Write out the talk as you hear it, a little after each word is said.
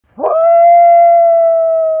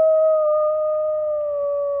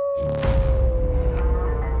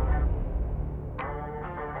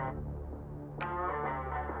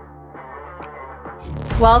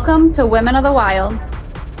Welcome to Women of the Wild,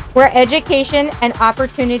 where education and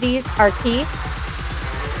opportunities are key,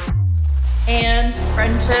 and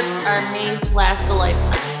friendships are made to last a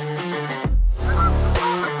lifetime.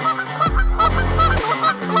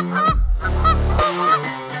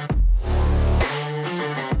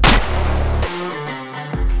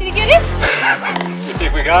 Did you get it? You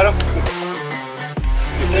think we got him?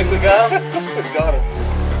 You think we got him? We got him.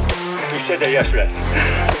 We said that yesterday.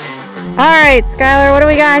 All right, Skylar, what do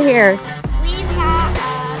we got here? We've got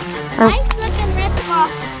a nice looking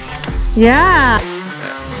rip-off. Yeah.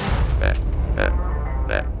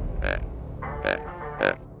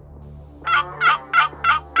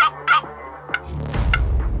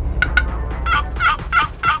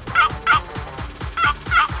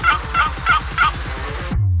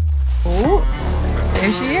 Oh,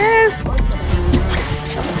 there she is.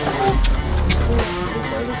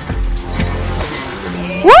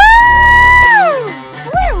 Woo!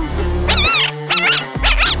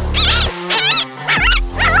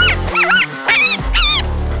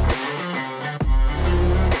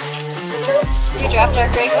 You dropped our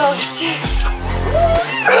great ghost.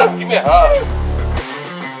 Give me a hug.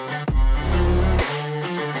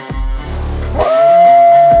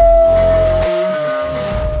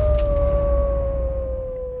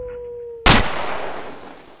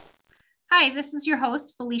 Hi, this is your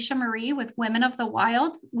host, Felicia Marie with Women of the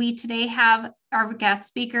Wild. We today have our guest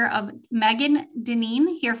speaker of Megan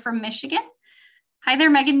Denean here from Michigan. Hi there,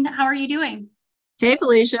 Megan. How are you doing? Hey,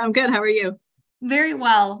 Felicia. I'm good. How are you? Very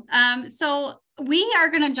well. So we are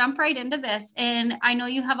going to jump right into this. And I know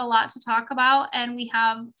you have a lot to talk about, and we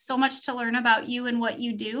have so much to learn about you and what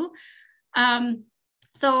you do.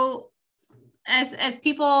 So as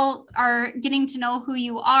people are getting to know who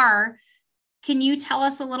you are, can you tell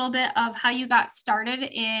us a little bit of how you got started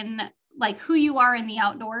in like who you are in the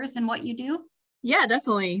outdoors and what you do? Yeah,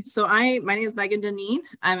 definitely. So my name is Megan Denean.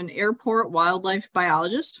 I'm an airport wildlife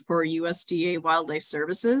biologist for USDA Wildlife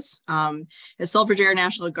Services. It's Selfridge Air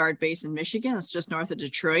National Guard base in Michigan. It's just north of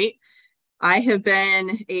Detroit. I have been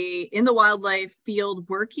in the wildlife field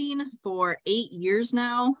working for 8 years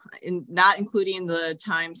now, and not including the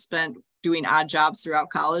time spent doing odd jobs throughout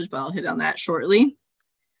college, but I'll hit on that shortly.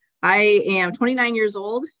 I am 29 years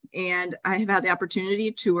old, and I have had the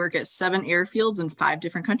opportunity to work at 7 airfields in 5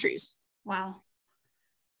 different countries. Wow.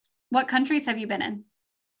 What countries have you been in?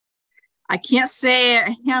 I can't say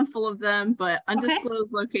a handful of them, but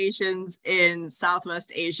undisclosed locations in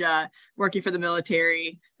Southwest Asia, working for the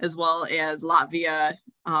military, as well as Latvia,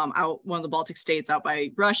 out one of the Baltic states out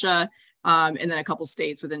by Russia, and then a couple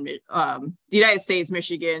states within the United States,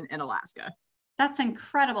 Michigan, and Alaska. That's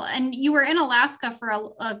incredible. And you were in Alaska for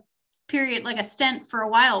a period, like a stint for a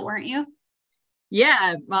while, weren't you?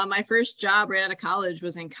 Yeah, my first job right out of college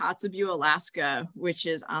was in Kotzebue, Alaska, which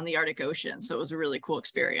is on the Arctic Ocean. So it was a really cool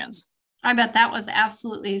experience. I bet that was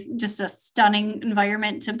absolutely just a stunning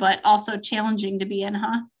environment but also challenging to be in,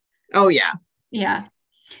 huh? Oh, yeah. Yeah.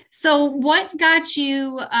 So what got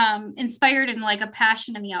you inspired in like a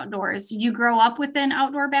passion in the outdoors? Did you grow up with an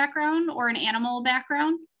outdoor background or an animal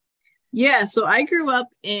background? Yeah, so I grew up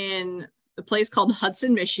in a place called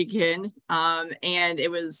Hudson, Michigan, and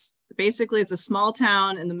it's a small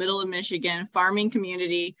town in the middle of Michigan, farming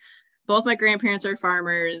community. Both my grandparents are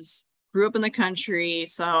farmers, grew up in the country,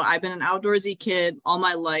 so I've been an outdoorsy kid all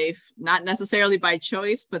my life, not necessarily by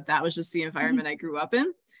choice, but that was just the environment I grew up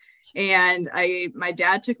in. And my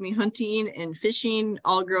dad took me hunting and fishing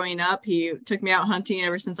all growing up. He took me out hunting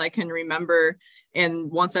ever since I can remember.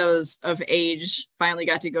 And once I was of age, finally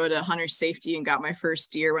got to go to hunter safety and got my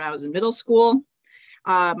first deer when I was in middle school.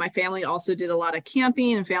 My family also did a lot of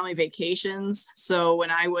camping and family vacations. So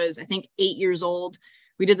when I was, I think, 8 years old,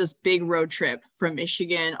 we did this big road trip from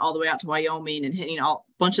Michigan all the way out to Wyoming and hitting a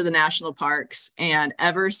bunch of the national parks. And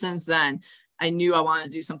ever since then, I knew I wanted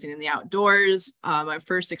to do something in the outdoors. My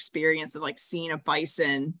first experience of like seeing a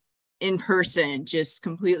bison in person just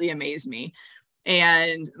completely amazed me.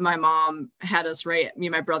 And my mom had me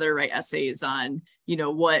and my brother write essays on,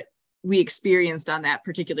 what we experienced on that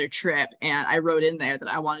particular trip. And I wrote in there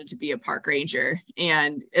that I wanted to be a park ranger.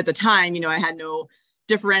 And at the time, I had no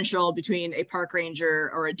differential between a park ranger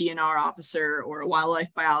or a DNR officer or a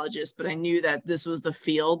wildlife biologist, but I knew that this was the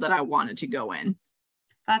field that I wanted to go in.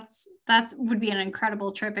 That would be an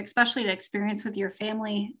incredible trip, especially to experience with your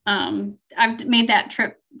family. I've made that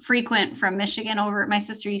trip frequent from Michigan over. My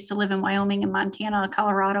sister used to live in Wyoming and Montana,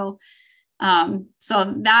 Colorado.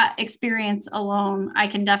 So that experience alone, I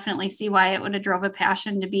can definitely see why it would have drove a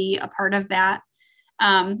passion to be a part of that.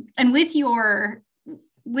 And with your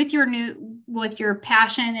with your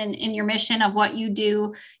passion and your mission of what you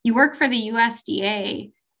do, you work for the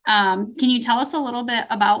USDA. Can you tell us a little bit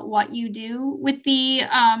about what you do with the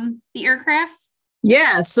aircrafts?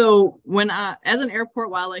 Yeah. So as an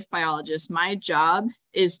airport wildlife biologist, my job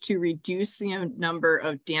is to reduce the number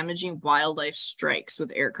of damaging wildlife strikes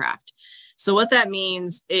with aircraft. So what that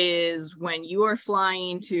means is when you are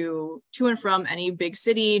flying to and from any big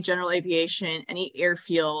city, general aviation, any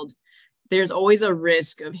airfield, there's always a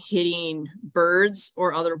risk of hitting birds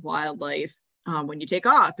or other wildlife when you take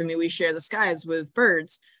off. I mean, we share the skies with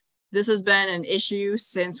birds. This has been an issue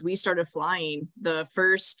since we started flying. The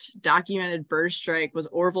first documented bird strike was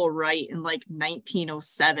Orville Wright in like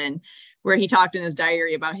 1907, where he talked in his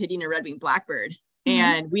diary about hitting a red-winged blackbird. Mm-hmm.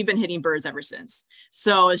 And we've been hitting birds ever since.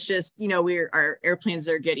 So it's just, our airplanes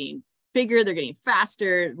are getting bigger, they're getting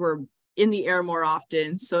faster, we're in the air more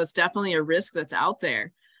often. So it's definitely a risk that's out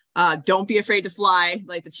there. Don't be afraid to fly.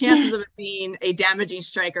 Like the chances of it being a damaging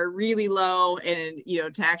strike are really low, and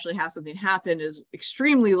to actually have something happen is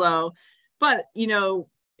extremely low. But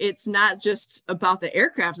it's not just about the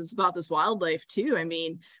aircraft, it's about this wildlife too. I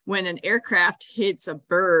mean, when an aircraft hits a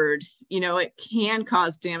bird, it can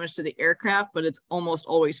cause damage to the aircraft, but it's almost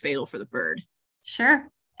always fatal for the bird. Sure.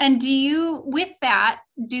 And with that,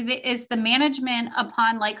 is the management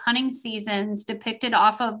upon like hunting seasons depicted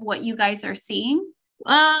off of what you guys are seeing?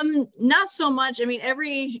 Not so much. I mean,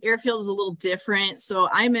 every airfield is a little different. So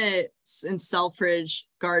I'm in Selfridge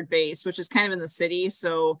Guard Base, which is kind of in the city.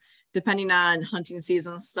 So depending on hunting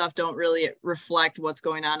season stuff, don't really reflect what's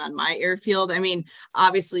going on my airfield. I mean,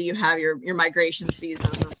 obviously you have your migration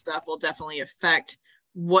seasons and stuff will definitely affect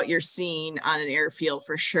what you're seeing on an airfield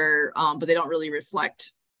for sure. But they don't really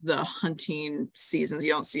reflect the hunting seasons.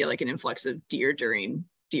 You don't see like an influx of deer during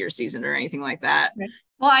deer season or anything like that. Right.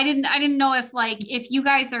 Well, I didn't know if you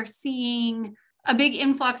guys are seeing a big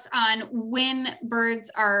influx on when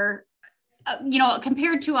birds are,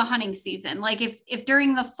 compared to a hunting season. Like if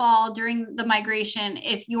during the fall, during the migration,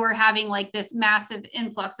 if you're having like this massive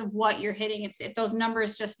influx of what you're hitting, if those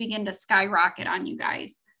numbers just begin to skyrocket on you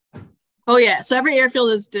guys. Oh yeah. So every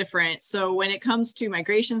airfield is different. So when it comes to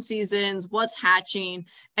migration seasons, what's hatching,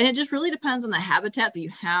 and it just really depends on the habitat that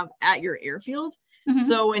you have at your airfield. Mm-hmm.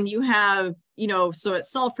 So when you have, so at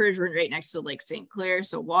Selfridge, we're right next to Lake St. Clair.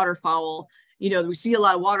 So waterfowl, we see a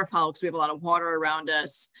lot of waterfowl because we have a lot of water around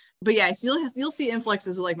us. But yeah, you'll see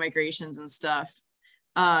influxes with like migrations and stuff.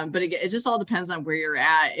 But it just all depends on where you're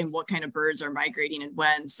at and what kind of birds are migrating and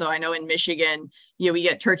when. So I know in Michigan, we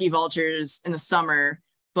get turkey vultures in the summer,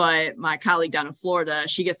 but my colleague down in Florida,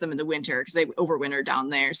 she gets them in the winter because they overwinter down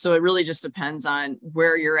there. So it really just depends on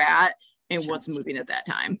where you're at and what's moving at that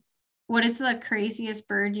time. What is the craziest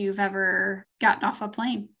bird you've ever gotten off a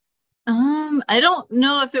plane? I don't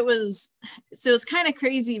know if it was kind of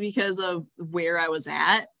crazy because of where I was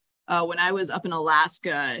at. When I was up in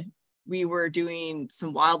Alaska, we were doing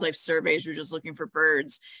some wildlife surveys. We were just looking for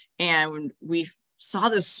birds, and we saw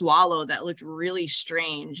this swallow that looked really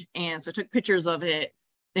strange. And so I took pictures of it,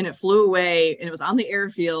 and it flew away, and it was on the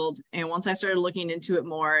airfield. And once I started looking into it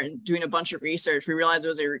more and doing a bunch of research, we realized it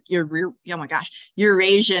was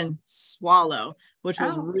Eurasian swallow, which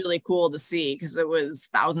was really cool to see because it was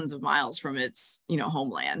thousands of miles from its,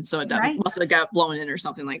 homeland. So it must have got blown in or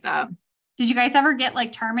something like that. Did you guys ever get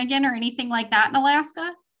like ptarmigan or anything like that in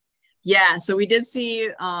Alaska? Yeah, so we did see,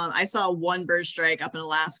 I saw one bird strike up in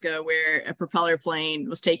Alaska where a propeller plane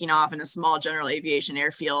was taking off in a small general aviation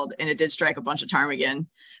airfield, and it did strike a bunch of ptarmigan.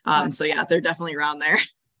 So yeah, they're definitely around there.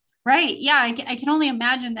 Right. Yeah, I can only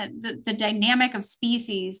imagine that the dynamic of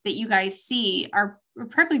species that you guys see are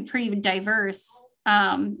probably pretty diverse.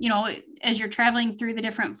 As you're traveling through the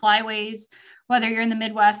different flyways, whether you're in the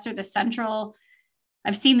Midwest or the Central,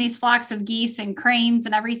 I've seen these flocks of geese and cranes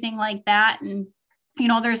and everything like that. And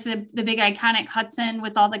there's the big iconic Hudson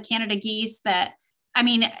with all the Canada geese that, I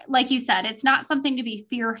mean, like you said, it's not something to be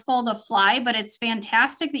fearful to fly, but it's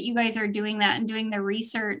fantastic that you guys are doing that and doing the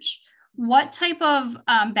research. What type of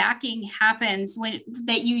backing happens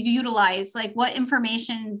that you utilize? Like what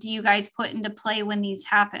information do you guys put into play when these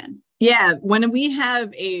happen? Yeah, when we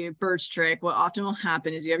have a bird strike, what often will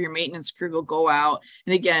happen is you have your maintenance crew will go out.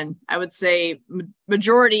 And again, I would say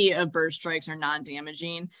majority of bird strikes are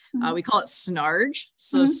non-damaging. Mm-hmm. We call it snarge.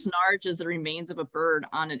 So snarge is the remains of a bird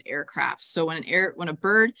on an aircraft. So when a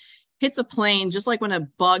bird hits a plane, just like when a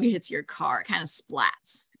bug hits your car, it kind of splats.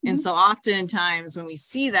 Mm-hmm. And so oftentimes when we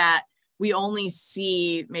see that, we only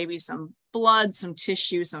see maybe some blood, some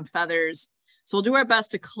tissue, some feathers. So we'll do our best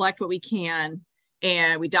to collect what we can.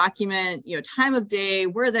 And we document, time of day,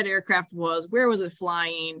 where that aircraft was, where was it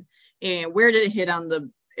flying, and where did it hit on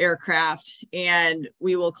the aircraft, and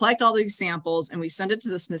we will collect all these samples and we send it to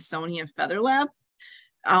the Smithsonian Feather Lab,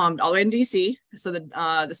 all the way in DC. So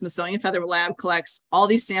the Smithsonian Feather Lab collects all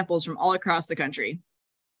these samples from all across the country.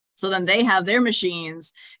 So then they have their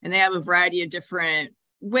machines, and they have a variety of different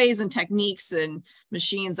ways and techniques and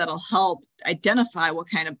machines that'll help identify what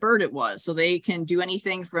kind of bird it was. So they can do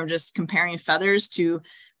anything from just comparing feathers to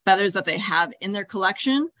feathers that they have in their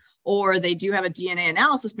collection, or they do have a DNA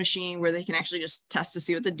analysis machine where they can actually just test to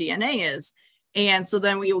see what the DNA is. And so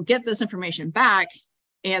then we will get this information back.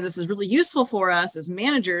 And this is really useful for us as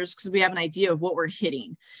managers because we have an idea of what we're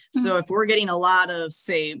hitting. Mm-hmm. So if we're getting a lot of,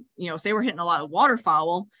 say we're hitting a lot of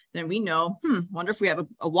waterfowl, then we know, wonder if we have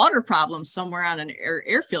a water problem somewhere on an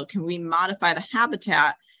airfield. Can we modify the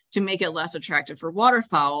habitat to make it less attractive for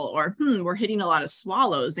waterfowl? Or we're hitting a lot of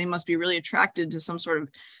swallows. They must be really attracted to some sort of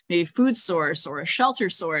maybe food source or a shelter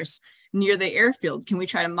source near the airfield. Can we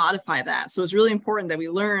try to modify that? So it's really important that we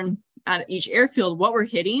learn at each airfield what we're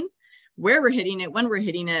hitting, where we're hitting it, when we're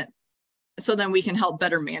hitting it, so then we can help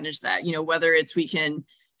better manage that. Whether it's we can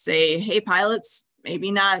say, hey, pilots,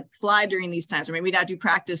 maybe not fly during these times, or maybe not do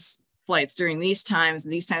practice flights during these times,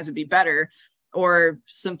 and these times would be better. Or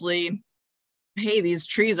simply, hey, these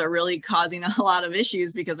trees are really causing a lot of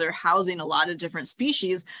issues because they're housing a lot of different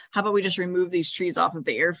species. How about we just remove these trees off of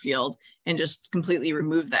the airfield and just completely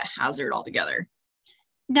remove that hazard altogether?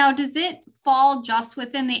 Now, does it fall just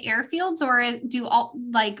within the airfields, or do all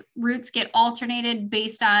routes get alternated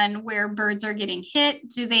based on where birds are getting hit?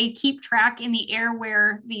 Do they keep track in the air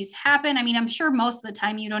where these happen? I mean, I'm sure most of the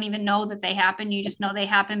time you don't even know that they happen. You just know they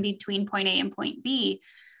happen between point A and point B.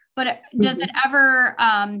 But does it ever,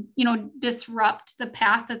 disrupt the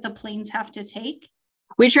path that the planes have to take?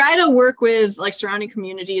 We try to work with surrounding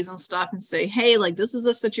communities and stuff and say, hey, this is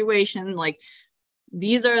a situation,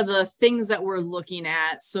 these are the things that we're looking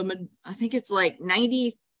at. So I think it's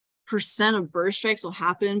 90% of bird strikes will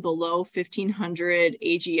happen below 1,500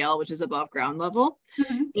 AGL, which is above ground level.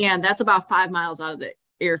 Mm-hmm. And that's about 5 miles out of the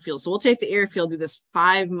airfield. So we'll take the airfield, do this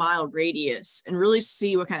 5-mile radius and really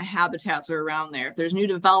see what kind of habitats are around there. If there's new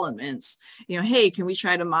developments, hey, can we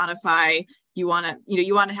try to modify, you want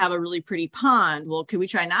to have a really pretty pond. Well, can we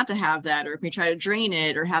try not to have that? Or can we try to drain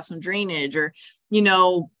it or have some drainage, or,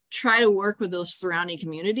 try to work with those surrounding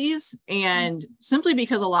communities. And simply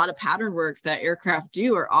because a lot of pattern work that aircraft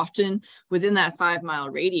do are often within that 5-mile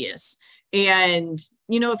radius. And,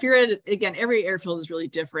 if you're again, every airfield is really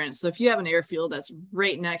different. So if you have an airfield that's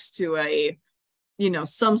right next to a,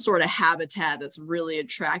 some sort of habitat that's really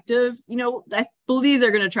attractive, I believe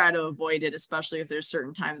they're going to try to avoid it, especially if there's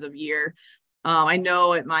certain times of year. I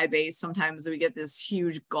know at my base, sometimes we get this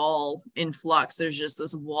huge gull influx. There's just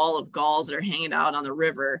this wall of gulls that are hanging out on the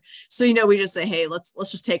river. So, we just say, hey, let's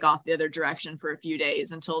just take off the other direction for a few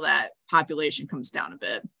days until that population comes down a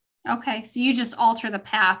bit. Okay. So you just alter the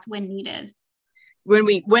path when needed. When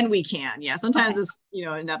we can. Yeah. Sometimes it's,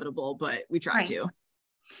 inevitable, but we try to.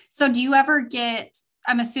 So do you ever get,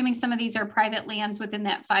 I'm assuming some of these are private lands within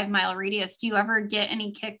that 5-mile radius. Do you ever get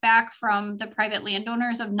any kickback from the private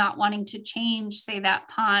landowners of not wanting to change, say, that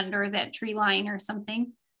pond or that tree line or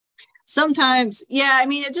something? Sometimes, yeah. I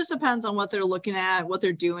mean, it just depends on what they're looking at, what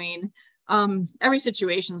they're doing. Every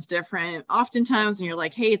situation is different. Oftentimes when you're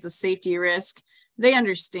like, hey, it's a safety risk, they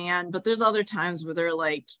understand, but there's other times where they're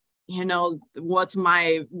like, what's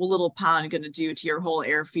my little pond going to do to your whole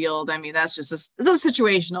airfield? I mean, that's just it's a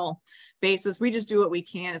situational basis. We just do what we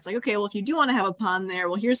can. It's like, okay, well, if you do want to have a pond there,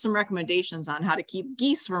 well, here's some recommendations on how to keep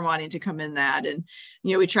geese from wanting to come in that. And,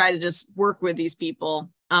 we try to just work with these people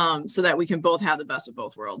so that we can both have the best of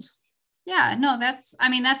both worlds. Yeah, no, that's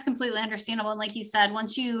completely understandable. And like you said,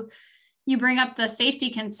 once you bring up the safety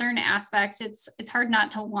concern aspect, it's hard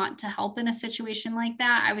not to want to help in a situation like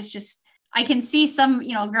that. I can see some,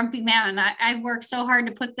 grumpy man. I've worked so hard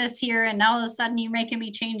to put this here, and now all of a sudden you're making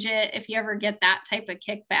me change it. If you ever get that type of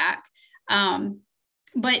kickback,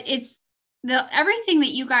 but it's everything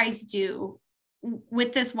that you guys do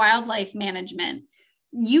with this wildlife management.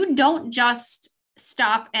 You don't just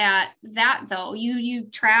stop at that, though. You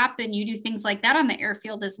trap and you do things like that on the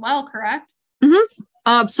airfield as well, correct?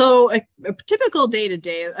 Mm-hmm. So a typical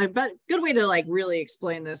day-to-day, a good way to really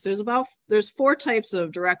explain this, there's 4 types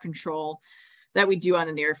of direct control that we do on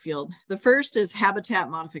an airfield. The first is habitat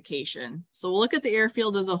modification. So we'll look at the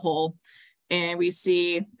airfield as a whole and we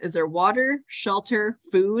see, is there water, shelter,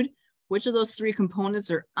 food? Which of those 3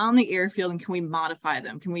 components are on the airfield, and can we modify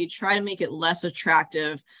them? Can we try to make it less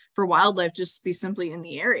attractive for wildlife just to be simply in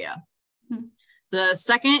the area? Mm-hmm. The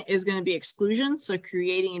second is going to be exclusion. So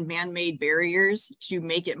creating man-made barriers to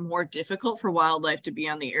make it more difficult for wildlife to be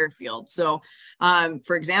on the airfield. So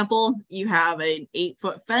for example, you have an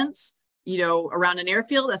 8-foot fence, around an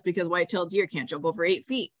airfield. That's because white-tailed deer can't jump over 8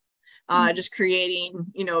 feet. Just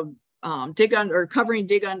creating, covering dig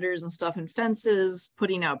unders and stuff in fences,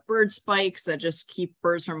 putting out bird spikes that just keep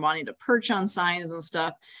birds from wanting to perch on signs and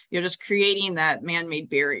stuff. Just creating that man-made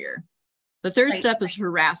barrier. The third step is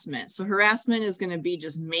harassment. So harassment is going to be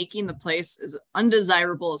just making the place as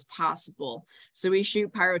undesirable as possible. So we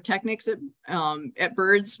shoot pyrotechnics at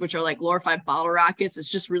birds, which are like glorified bottle rockets. It's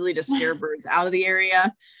just really to scare birds out of the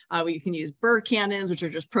area. We can use bird cannons, which are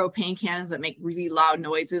just propane cannons that make really loud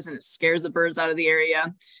noises, and it scares the birds out of the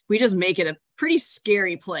area. We just make it a pretty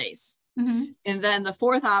scary place. Mm-hmm. And then the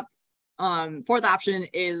fourth option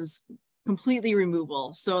is completely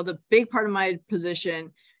removal. So the big part of my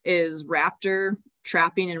position is raptor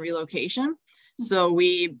trapping and relocation. So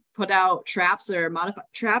we put out traps that are modified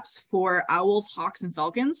traps for owls, hawks, and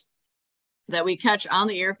falcons that we catch on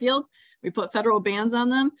the airfield. We put federal bans on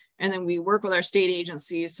them, and then we work with our state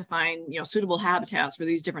agencies to find, suitable habitats for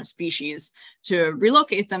these different species to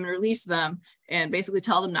relocate them and release them, and basically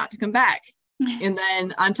tell them not to come back. And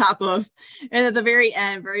then at the very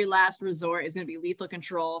end, very last resort is going to be lethal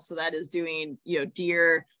control. So that is doing,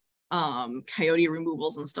 deer, coyote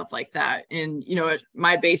removals and stuff like that. And, at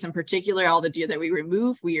my base in particular, all the deer that we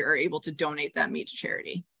remove, we are able to donate that meat to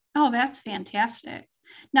charity. Oh, that's fantastic.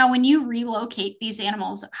 Now, when you relocate these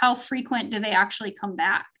animals, how frequent do they actually come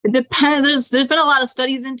back? It depends. There's been a lot of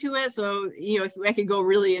studies into it. So, I could go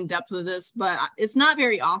really in depth with this, but it's not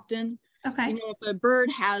very often. Okay. If a bird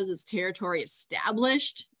has its territory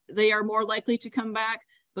established, they are more likely to come back.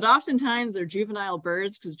 But oftentimes they're juvenile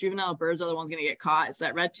birds, because juvenile birds are the ones going to get caught. It's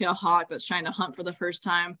that red-tailed hawk that's trying to hunt for the first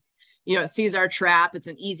time. It sees our trap. It's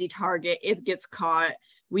an easy target. It gets caught.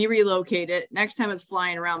 We relocate it. Next time it's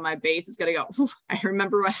flying around my base, it's going to go, I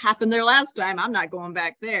remember what happened there last time. I'm not going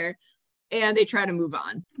back there. And they try to move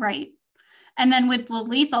on. Right. And then with the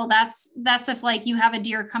lethal, that's if like you have a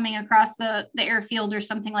deer coming across the airfield or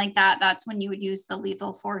something like that, that's when you would use the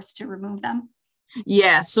lethal force to remove them.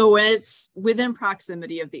 Yeah, so when it's within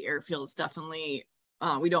proximity of the airfield, it's definitely,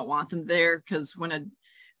 we don't want them there, because when a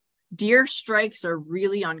deer strikes are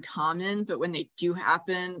really uncommon, but when they do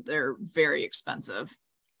happen, they're very expensive.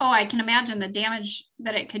 Oh, I can imagine the damage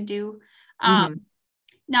that it could do.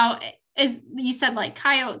 Now, as you said, like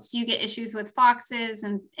coyotes, do you get issues with foxes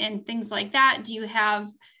and things like that?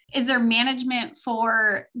 Is there management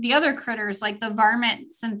for the other critters, like the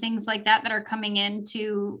varmints and things like that are coming in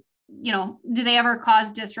to, do they ever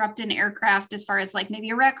cause disrupt in aircraft as far as like maybe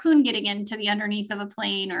a raccoon getting into the underneath of a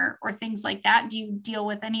plane or things like that? Do you deal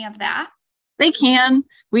with any of that? They can.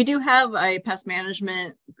 We do have a pest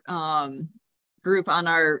management group on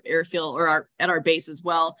our airfield or at our base as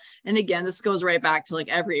well. And again, this goes right back to like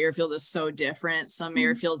every airfield is so different. Some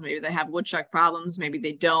airfields, maybe they have woodchuck problems, maybe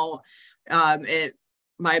they don't. At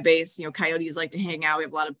my base, coyotes like to hang out. We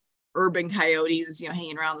have a lot of urban coyotes,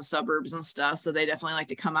 hanging around the suburbs and stuff. So they definitely like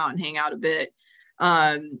to come out and hang out a bit.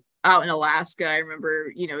 Out in Alaska, I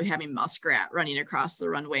remember, having muskrat running across the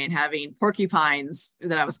runway and having porcupines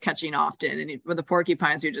that I was catching often. And with the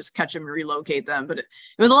porcupines, you just catch them and relocate them. But it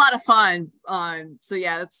was a lot of fun. So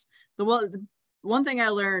yeah, that's the one thing I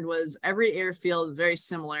learned was every airfield is very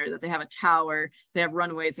similar, that they have a tower, they have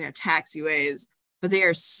runways, they have taxiways, but they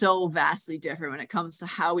are so vastly different when it comes to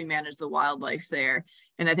how we manage the wildlife there.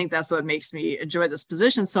 And I think that's what makes me enjoy this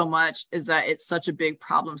position so much, is that it's such a big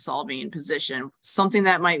problem solving position. Something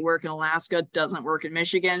that might work in Alaska doesn't work in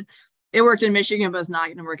Michigan. It worked in Michigan, but it's not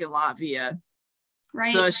going to work in Latvia.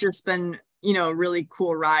 Right. So it's just been, a really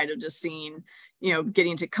cool ride of just seeing,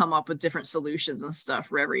 getting to come up with different solutions and stuff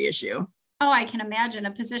for every issue. Oh, I can imagine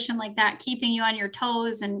a position like that, keeping you on your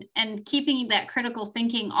toes and keeping that critical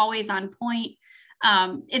thinking always on point.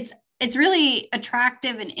 It's really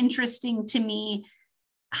attractive and interesting to me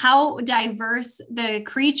how diverse the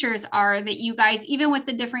creatures are that you guys, even with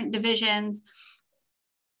the different divisions,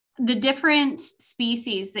 the different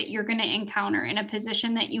species that you're going to encounter in a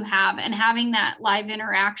position that you have, and having that live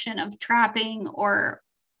interaction of trapping or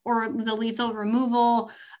the lethal removal,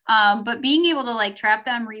 but being able to like trap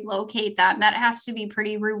them, relocate them, that has to be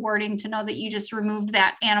pretty rewarding to know that you just removed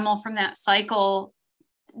that animal from that cycle,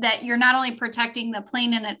 that you're not only protecting the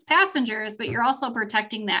plane and its passengers, but you're also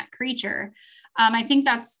protecting that creature. I think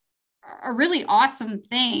that's a really awesome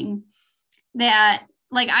thing that,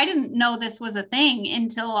 like, I didn't know this was a thing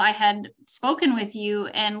until I had spoken with you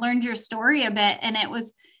and learned your story a bit. And it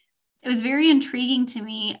was very intriguing to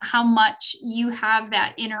me how much you have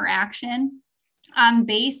that interaction on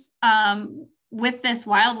base with this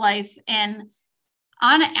wildlife, and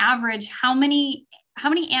on average, how many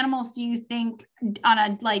animals do you think on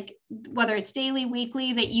a, like, whether it's daily,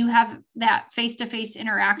 weekly, that you have that face-to-face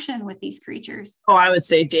interaction with these creatures? Oh, I would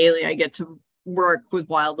say daily. I get to work with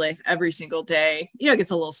wildlife every single day. It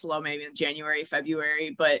gets a little slow maybe in January,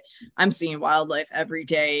 February, but I'm seeing wildlife every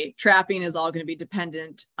day. Trapping is all going to be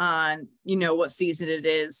dependent on, what season it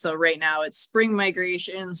is. So right now it's spring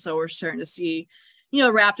migration. So we're starting to see,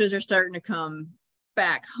 raptors are starting to come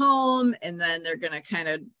back home, and then they're going to kind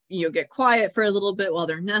of, get quiet for a little bit while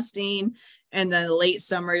they're nesting. And then late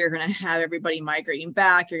summer, you're going to have everybody migrating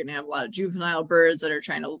back. You're going to have a lot of juvenile birds that are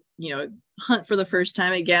trying to, hunt for the first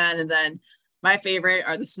time again. And then my favorite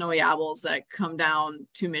are the snowy owls that come down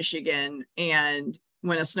to Michigan. And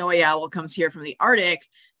when a snowy owl comes here from the Arctic,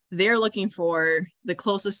 they're looking for the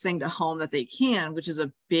closest thing to home that they can, which is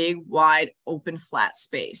a big, wide, open, flat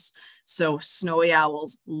space. So snowy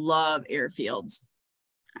owls love airfields.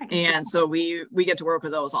 And so we get to work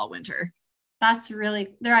with those all winter. That's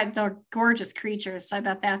really, they're gorgeous creatures. So I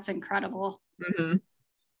bet that's incredible. Mm-hmm.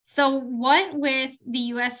 So what with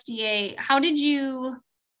the USDA, how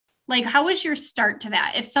was your start to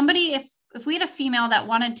that? If we had a female that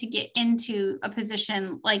wanted to get into a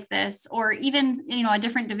position like this, or even, a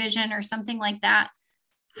different division or something like that,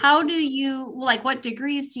 how do you, what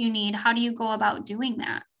degrees do you need? How do you go about doing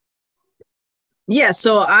that? Yeah,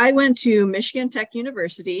 so I went to Michigan Tech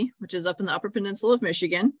University, which is up in the Upper Peninsula of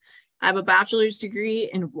Michigan. I have a bachelor's degree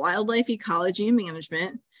in wildlife ecology and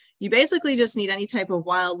management. You basically just need any type of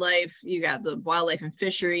wildlife. You got the wildlife and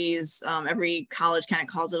fisheries. Every college kind of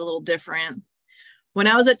calls it a little different. When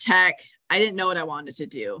I was at Tech, I didn't know what I wanted to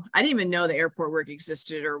do. I didn't even know the airport work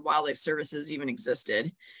existed or wildlife services even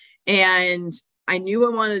existed. And I knew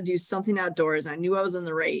I wanted to do something outdoors. I knew I was in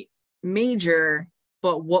the right major,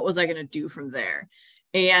 but what was I going to do from there?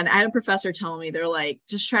 And I had a professor tell me, they're like,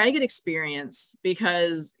 just try to get experience,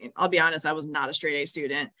 because I'll be honest, I was not a straight A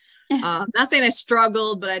student. Not saying I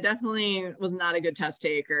struggled, but I definitely was not a good test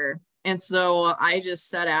taker. And so I just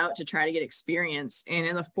set out to try to get experience. And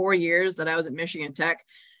in the 4 years that I was at Michigan Tech,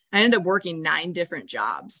 I ended up working 9 different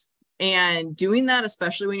jobs. And doing that,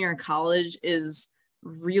 especially when you're in college, is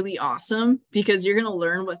really awesome, because you're going to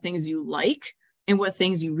learn what things you like and what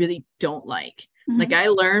things you really don't like. Mm-hmm. Like, I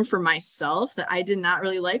learned for myself that I did not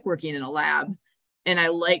really like working in a lab, and I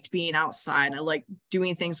liked being outside. I liked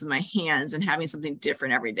doing things with my hands and having something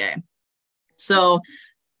different every day. So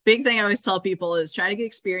big thing I always tell people is try to get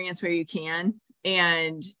experience where you can.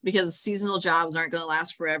 And because seasonal jobs aren't going to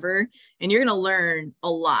last forever, and you're going to learn a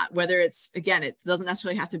lot, whether it's, again, it doesn't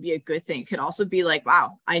necessarily have to be a good thing. It could also be like,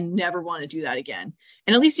 wow, I never want to do that again.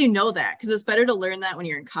 And at least you know that, because it's better to learn that when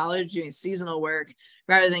you're in college doing seasonal work,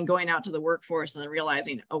 rather than going out to the workforce and then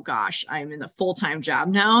realizing, oh gosh, I'm in a full-time job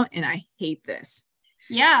now and I hate this.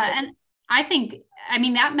 Yeah. So, and I think,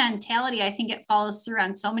 that mentality, I think it follows through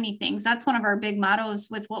on so many things. That's one of our big mottos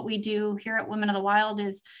with what we do here at Women of the Wild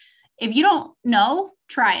is, if you don't know,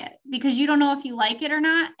 try it, because you don't know if you like it or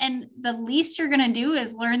not. And the least you're going to do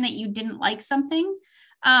is learn that you didn't like something.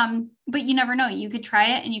 But you never know. You could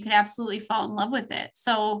try it and you could absolutely fall in love with it.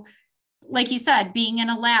 So like you said, being in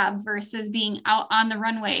a lab versus being out on the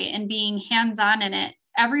runway and being hands-on in it,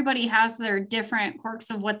 everybody has their different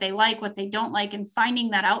quirks of what they like, what they don't like, and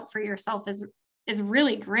finding that out for yourself is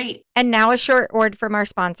really great. And now a short word from our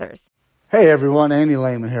sponsors. Hey everyone, Andy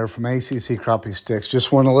Lehman here from ACC Crappie Sticks.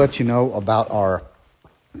 Just want to let you know about our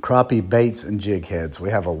crappie baits and jig heads.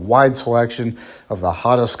 We have a wide selection of the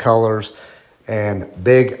hottest colors and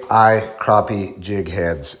big eye crappie jig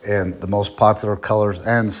heads in the most popular colors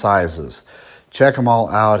and sizes. Check them all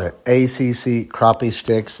out at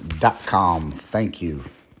accrappiesticks.com. Thank you.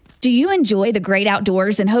 Do you enjoy the great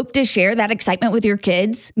outdoors and hope to share that excitement with your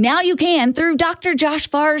kids? Now you can through Dr. Josh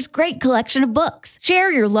Farr's great collection of books.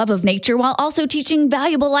 Share your love of nature while also teaching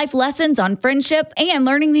valuable life lessons on friendship and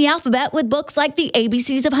learning the alphabet with books like The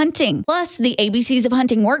ABCs of Hunting. Plus, the ABCs of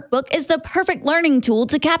Hunting workbook is the perfect learning tool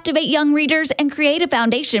to captivate young readers and create a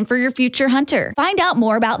foundation for your future hunter. Find out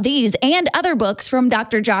more about these and other books from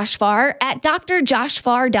Dr. Josh Farr at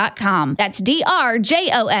drjoshfarr.com. That's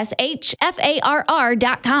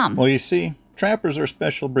drjoshfarr.com. Well, you see, trappers are a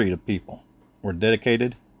special breed of people. We're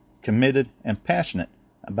dedicated, committed, and passionate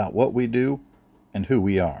about what we do and who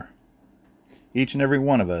we are. Each and every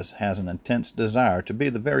one of us has an intense desire to be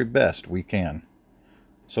the very best we can.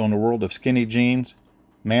 So in the world of skinny jeans,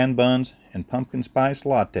 man buns, and pumpkin spice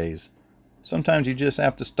lattes, sometimes you just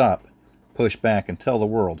have to stop, push back, and tell the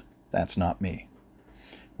world, that's not me.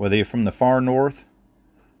 Whether you're from the far north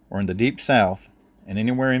or in the deep south and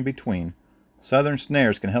anywhere in between, Southern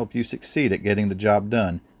Snares can help you succeed at getting the job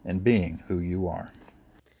done and being who you are.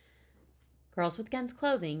 Girls with Guns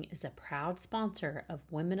Clothing is a proud sponsor of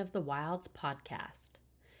Women of the Wilds podcast.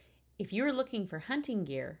 If you are looking for hunting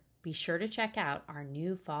gear, be sure to check out our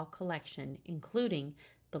new fall collection, including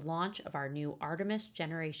the launch of our new Artemis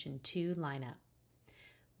Generation 2 lineup.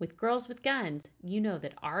 With Girls with Guns, you know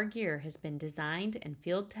that our gear has been designed and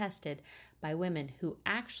field tested by women who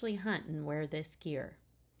actually hunt and wear this gear.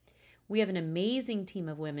 We have an amazing team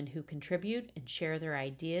of women who contribute and share their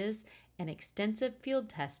ideas and extensive field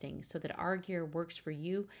testing so that our gear works for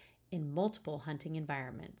you in multiple hunting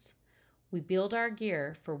environments. We build our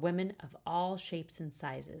gear for women of all shapes and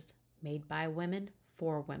sizes, made by women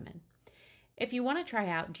for women. If you want to try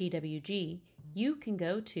out GWG, you can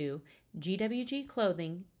go to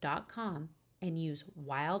gwgclothing.com and use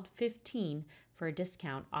WILD15 for a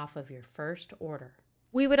discount off of your first order.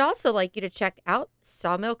 We would also like you to check out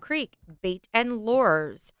Sawmill Creek Bait and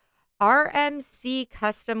Lures, RMC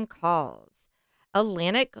Custom Calls,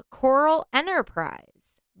 Atlantic Coral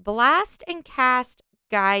Enterprise, Blast and Cast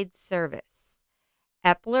Guide Service,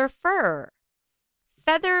 Epler Fur,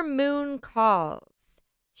 Feather Moon Calls,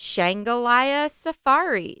 Shangalaya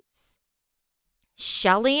Safaris,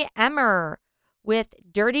 Shelly Emmer with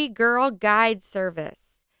Dirty Girl Guide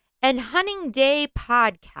Service, and Hunting Day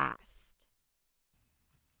Podcast.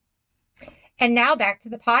 And now back to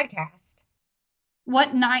the podcast.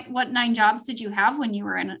 What nine jobs did you have when you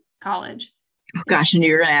were in college? Oh gosh, I knew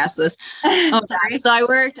you were going to ask this. Oh, Sorry. so I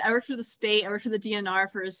worked for the state. I worked for the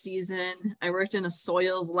DNR for a season. I worked in a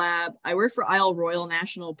soils lab. I worked for Isle Royal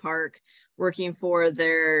National Park, working for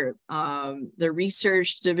their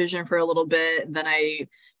research division for a little bit. Then I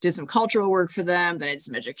did some cultural work for them. Then I did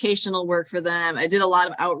some educational work for them. I did a lot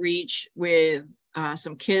of outreach with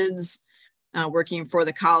some kids, working for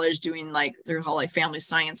the college, doing they're called family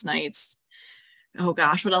science nights. Oh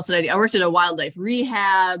gosh, what else did I do? I worked at a wildlife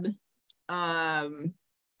rehab. I'd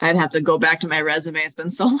have to go back to my resume. It's been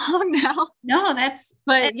so long now. No,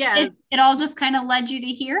 it all just kind of led you to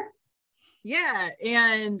here. Yeah.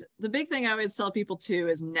 And the big thing I always tell people too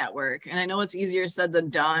is network. And I know it's easier said than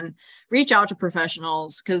done. Reach out to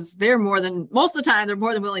professionals, because most of the time, they're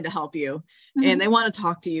more than willing to help you. Mm-hmm. And they want to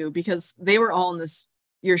talk to you because they were all in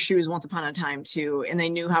your shoes once upon a time too. And they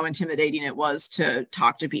knew how intimidating it was to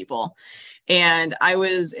talk to people. And I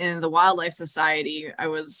was in the Wildlife Society. I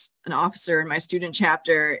was an officer in my student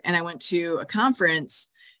chapter, and I went to a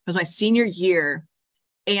conference. It was my senior year.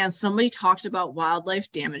 And somebody talked about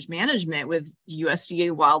wildlife damage management with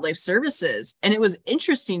USDA Wildlife Services. And it was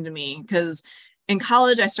interesting to me because in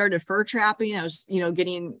college, I started fur trapping. I was,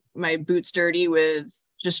 getting my boots dirty with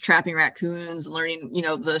just trapping raccoons, learning,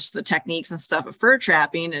 the techniques and stuff of fur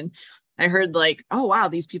trapping. And I heard oh, wow,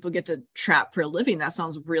 these people get to trap for a living. That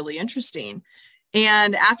sounds really interesting.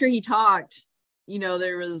 And after he talked,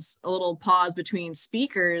 there was a little pause between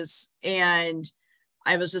speakers, and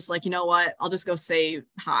I was just like, you know what, I'll just go say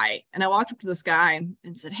hi. And I walked up to this guy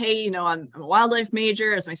and said, hey, I'm a wildlife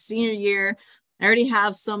major. It's my senior year. I already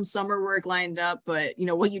have some summer work lined up, but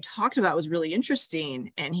what you talked about was really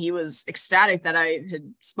interesting. And he was ecstatic that I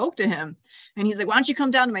had spoke to him. And he's like, why don't you come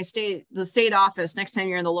down to the state office next time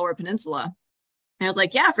you're in the Lower Peninsula? And I was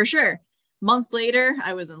like, yeah, for sure. A month later,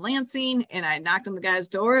 I was in Lansing, and I knocked on the guy's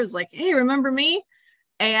door. I was like, hey, remember me?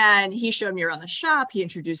 And he showed me around the shop. He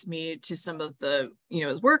introduced me to some of the,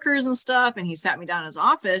 his workers and stuff. And he sat me down in his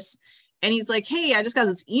office, and he's like, hey, I just got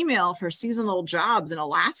this email for seasonal jobs in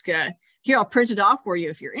Alaska. Here, I'll print it off for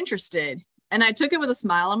you if you're interested. And I took it with a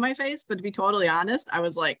smile on my face. But to be totally honest, I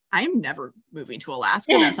was like, I'm never moving to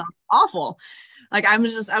Alaska. That sounds awful. I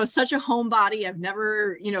was such a homebody. I've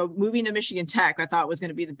never, moving to Michigan Tech, I thought was going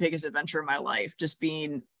to be the biggest adventure of my life, just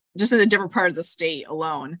in a different part of the state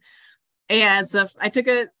alone. And so I took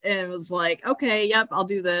it and was like, okay, yep, I'll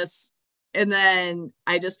do this. And then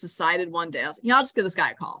I just decided one day, I was like, I'll just give this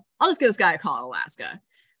guy a call. In Alaska.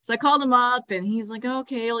 So I called him up, and he's like,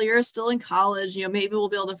 okay, well, you're still in college. Maybe we'll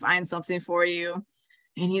be able to find something for you.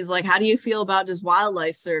 And he's like, how do you feel about just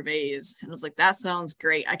wildlife surveys? And I was like, that sounds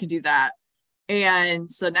great. I could do that. And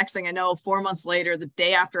so next thing I know, 4 months later, the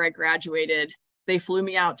day after I graduated, they flew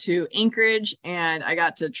me out to Anchorage, and I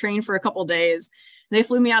got to train for a couple of days. They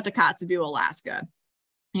flew me out to Kotzebue, Alaska.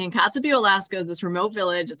 And Kotzebue, Alaska is this remote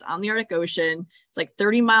village. It's on the Arctic Ocean. It's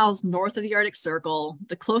 30 miles north of the Arctic Circle.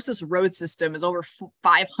 The closest road system is over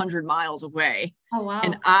 500 miles away. Oh, wow.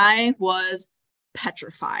 And I was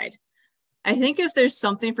petrified. I think if there's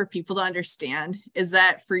something for people to understand is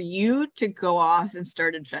that for you to go off and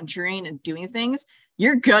start adventuring and doing things,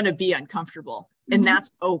 you're going to be uncomfortable. And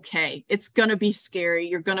that's okay. It's going to be scary.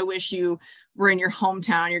 You're going to wish you were in your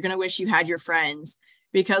hometown. You're going to wish you had your friends.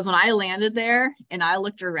 because when I landed there and I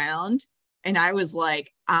looked around and I was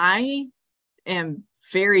like, I am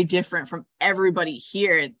very different from everybody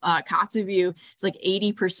here. Kotzebue is like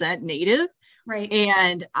 80% native. Right.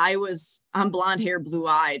 And I'm blonde hair, blue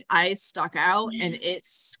eyed. I stuck out and it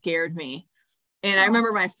scared me. And I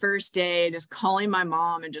remember my first day just calling my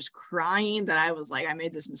mom and just crying that I was like, I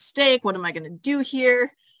made this mistake. What am I going to do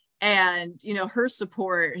here? And, you know, her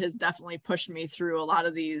support has definitely pushed me through a lot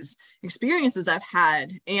of these experiences I've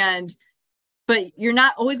had. But you're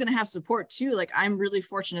not always going to have support too. Like, I'm really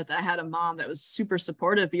fortunate that I had a mom that was super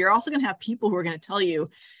supportive, but you're also going to have people who are going to tell you,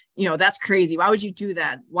 you know, that's crazy. Why would you do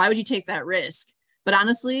that? Why would you take that risk? But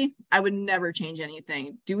honestly, I would never change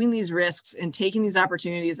anything. Doing these risks and taking these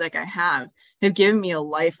opportunities like I have given me a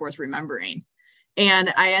life worth remembering.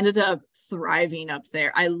 And I ended up thriving up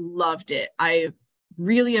there. I loved it. I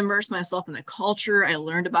really immersed myself in the culture. I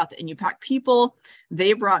learned about the Inupiaq people.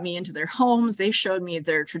 They brought me into their homes. They showed me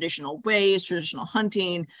their traditional ways, traditional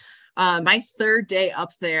hunting. My third day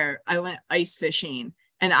up there, I went ice fishing.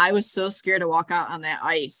 And I was so scared to walk out on that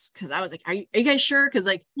ice because I was like, are you guys sure? Because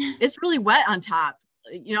like, it's really wet on top.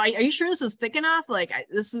 You know, are you sure this is thick enough? Like,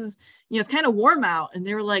 this is, you know, it's kind of warm out. And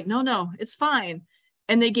they were like, no, it's fine.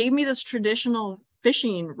 And they gave me this traditional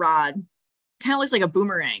fishing rod, kind of looks like a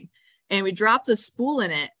boomerang. And we dropped the spool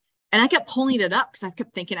in it. And I kept pulling it up because I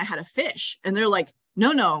kept thinking I had a fish. And they're like,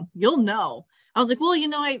 no, you'll know. I was like, well,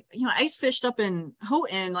 I ice fished up in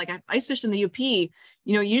Houghton, like I ice fished in the UP.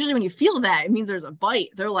 You know, usually when you feel that, it means there's a bite.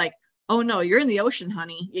 They're like, oh no, you're in the ocean,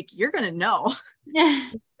 honey. You're going to know.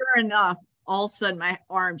 Sure enough, all of a sudden my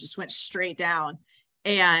arm just went straight down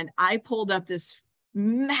and I pulled up this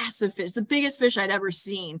massive fish, the biggest fish I'd ever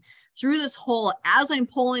seen, through this hole. As I'm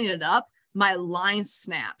pulling it up, my line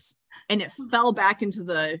snaps and it fell back into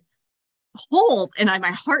the hole and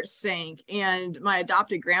my heart sank. And my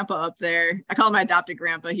adopted grandpa up there, I call him my adopted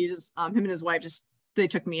grandpa. He just, him and his wife they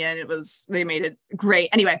took me in. They made it great.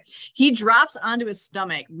 Anyway, he drops onto his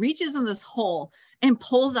stomach, reaches in this hole and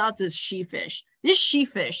pulls out this she-fish. This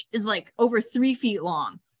she-fish is like over 3 feet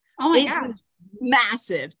long. Oh my God. It's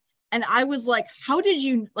massive. And I was like, how did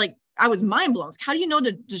you, like, I was mind blown. How do you know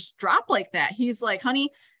to just drop like that? He's like,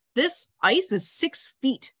 honey, this ice is 6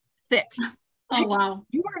 feet thick. Oh, wow.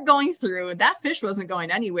 You were going through, that fish wasn't going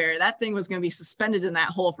anywhere. That thing was going to be suspended in that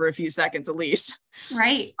hole for a few seconds at least.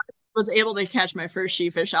 Right. So I was able to catch my first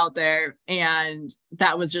she-fish out there. And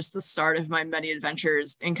that was just the start of my many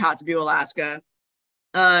adventures in Kotzebue, Alaska.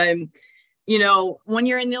 You know, when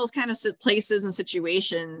you're in those kind of places and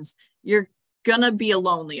situations, you're going to be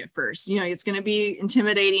lonely at first. You know, it's going to be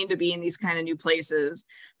intimidating to be in these kind of new places,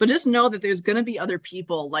 but just know that there's going to be other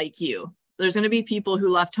people like you. There's going to be people who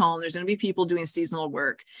left home. There's going to be people doing seasonal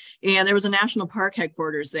work. And there was a national park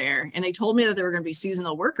headquarters there. And they told me that there were going to be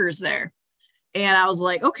seasonal workers there. And I was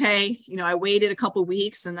like, okay, you know, I waited a couple of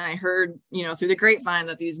weeks and then I heard, you know, through the grapevine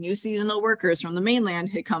that these new seasonal workers from the mainland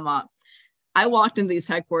had come up. I walked into these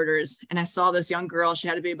headquarters and I saw this young girl. She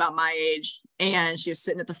had to be about my age and she was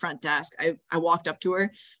sitting at the front desk. I walked up to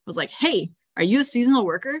her, was like, hey, are you a seasonal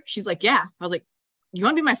worker? She's like, yeah. I was like, you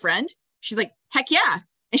want to be my friend? She's like, heck yeah.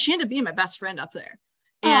 And she ended up being my best friend up there.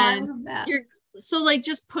 And I love that. So like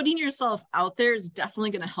just putting yourself out there is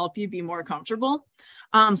definitely going to help you be more comfortable.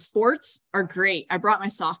 Sports are great. I brought my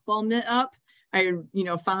softball mitt up. I, you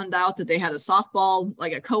know, found out that they had a softball,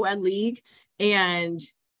 like a co-ed league. And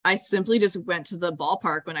I simply just went to the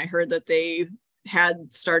ballpark when I heard that they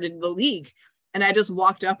had started the league. And I just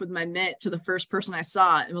walked up with my mitt to the first person I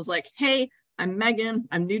saw and was like, hey, I'm Megan.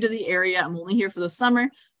 I'm new to the area. I'm only here for the summer,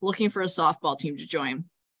 looking for a softball team to join.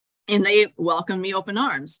 And they welcomed me open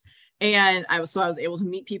arms. And I was able to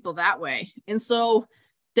meet people that way. And so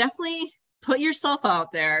definitely put yourself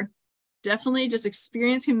out there. Definitely just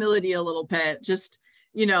experience humility a little bit. Just,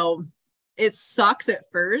 you know, it sucks at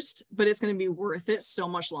first, but it's going to be worth it so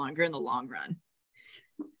much longer in the long run.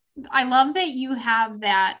 I love that you have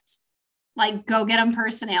that, like, go get them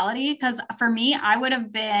personality. Because for me, I would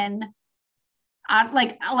have been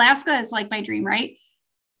like, Alaska is like my dream, right?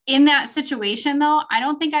 In that situation, though, I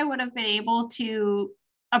don't think I would have been able to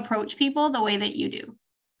approach people the way that you do.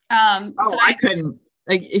 I couldn't.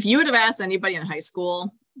 Like, if you would have asked anybody in high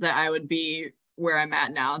school that I would be where I'm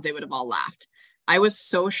at now, they would have all laughed. I was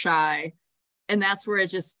so shy. And that's where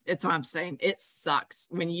it's what I'm saying. It sucks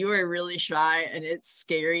when you are really shy and it's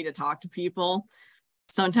scary to talk to people.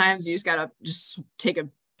 Sometimes you just got to take a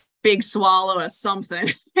big swallow of something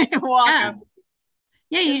and walk up.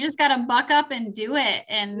 Yeah, you just got to buck up and do it.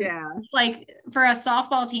 And like for a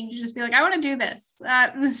softball team, you just be like, I want to do this.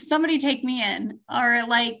 Somebody take me in. Or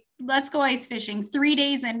like, let's go ice fishing. 3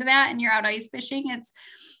 days into that and you're out ice fishing.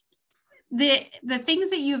 the things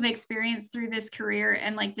that you've experienced through this career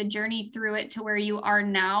and like the journey through it to where you are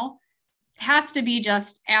now has to be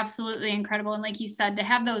just absolutely incredible. And like you said, to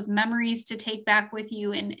have those memories to take back with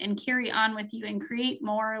you and carry on with you and create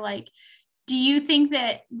more. Like, do you think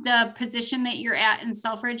that the position that you're at in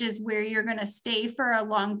Selfridge is where you're going to stay for a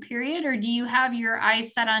long period, or do you have your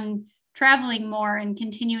eyes set on traveling more and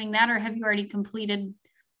continuing that, or have you already completed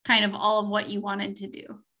kind of all of what you wanted to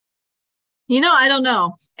do? I don't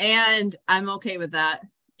know. And I'm okay with that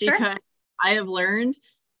because Sure. I have learned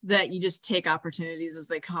that you just take opportunities as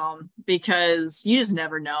they come, because you just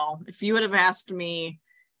never know. If you would have asked me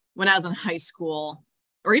when I was in high school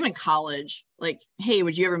or even college, like, hey,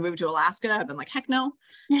 would you ever move to Alaska? I've been like, heck no.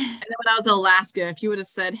 And then when I was in Alaska, if you would have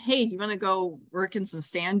said, hey, do you want to go work in some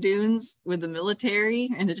sand dunes with the military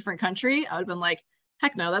in a different country? I would have been like,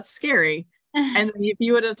 heck no, that's scary. And then if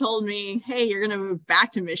you would have told me, hey, you're going to move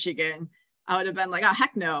back to Michigan, I would have been like, oh,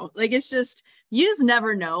 heck no. Like, it's just, you just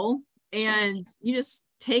never know. And you just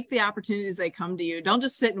take the opportunities that come to you. Don't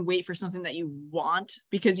just sit and wait for something that you want,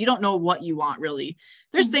 because you don't know what you want really.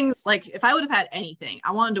 There's things like, if I would have had anything,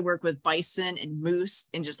 I wanted to work with bison and moose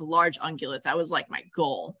and just large ungulates. That was like my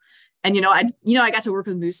goal. And, I got to work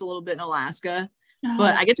with moose a little bit in Alaska,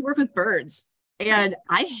 but I get to work with birds. And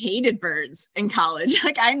I hated birds in college.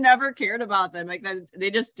 Like, I never cared about them. Like,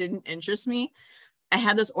 they just didn't interest me. I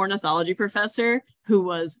had this ornithology professor who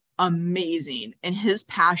was amazing, and his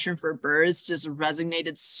passion for birds just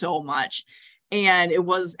resonated so much. And it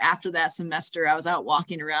was after that semester, I was out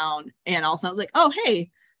walking around, and all of a sudden I was like, oh, hey,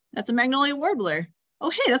 that's a magnolia warbler.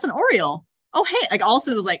 Oh, hey, that's an oriole. Oh, hey, like all of a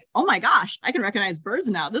sudden it was like, oh my gosh, I can recognize birds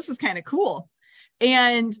now. This is kind of cool.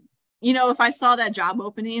 And, if I saw that job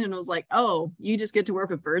opening and was like, oh, you just get to work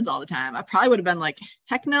with birds all the time, I probably would have been like,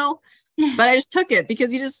 heck no. But I just took it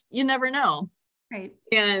because you never know. Right.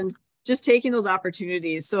 And just taking those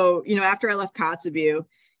opportunities. So, after I left Kotzebue,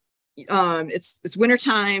 it's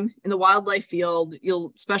wintertime in the wildlife field.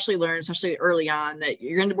 You'll especially learn, especially early on, that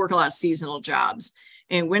you're going to work a lot of seasonal jobs.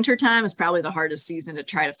 And wintertime is probably the hardest season to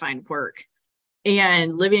try to find work.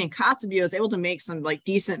 And living in Kotzebue, I was able to make some like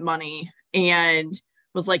decent money and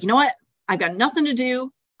was like, you know what? I've got nothing to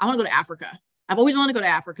do. I want to go to Africa. I've always wanted to go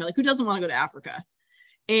to Africa. Like, who doesn't want to go to Africa?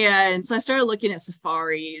 And so I started looking at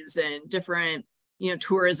safaris and different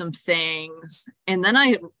tourism things. And then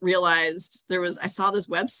I realized I saw this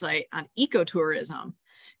website on ecotourism,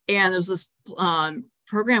 and there's this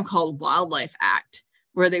program called Wildlife Act,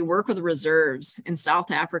 where they work with reserves in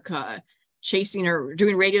South Africa,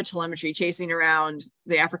 doing radio telemetry, chasing around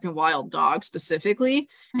the African wild dog specifically,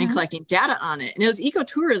 and collecting data on it. And it was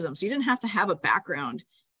ecotourism. So you didn't have to have a background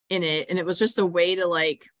in it. And it was just a way to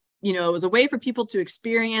it was a way for people to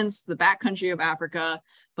experience the backcountry of Africa,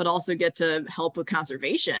 but also get to help with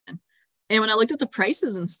conservation. And when I looked at the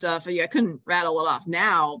prices and stuff, I couldn't rattle it off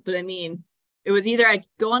now, but I mean, it was either I'd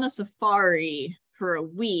go on a safari for a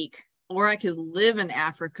week, or I could live in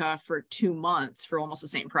Africa for 2 months for almost the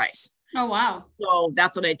same price. Oh, wow. So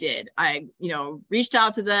that's what I did. I, reached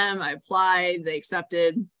out to them, I applied, they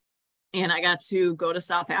accepted, and I got to go to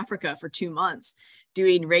South Africa for 2 months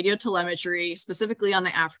doing radio telemetry, specifically on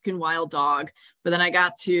the African wild dog. But then I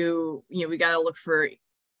got to, we got to look for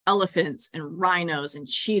elephants and rhinos and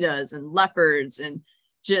cheetahs and leopards and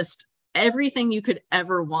just everything you could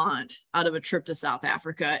ever want out of a trip to South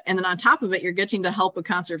Africa. And then on top of it, you're getting to help with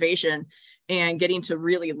conservation and getting to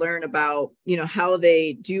really learn about, how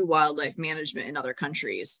they do wildlife management in other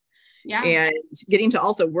countries. Yeah. And getting to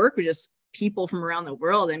also work with just people from around the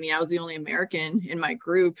world. I mean, I was the only American in my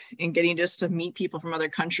group, and getting just to meet people from other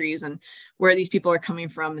countries and where these people are coming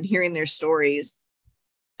from and hearing their stories.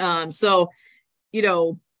 So,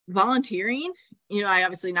 volunteering, I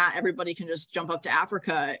obviously not everybody can just jump up to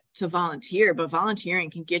Africa to volunteer, but volunteering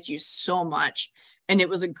can get you so much. And it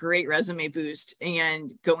was a great resume boost.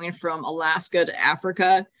 And going from Alaska to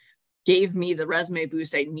Africa gave me the resume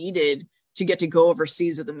boost I needed to get to go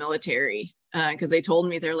overseas with the military. Because they told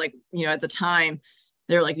me, they're like, at the time,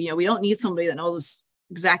 they're like, we don't need somebody that knows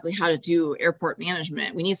exactly how to do airport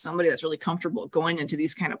management. We need somebody that's really comfortable going into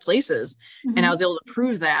these kind of places. Mm-hmm. And I was able to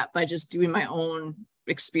prove that by just doing my own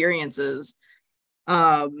experiences.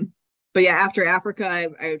 But yeah, after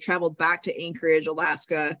Africa, I traveled back to Anchorage,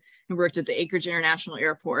 Alaska, and worked at the Anchorage International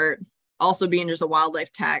Airport, also being just a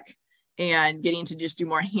wildlife tech and getting to just do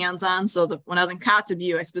more hands-on. So when I was in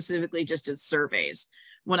Kotzebue, I specifically just did surveys.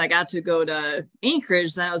 When I got to go to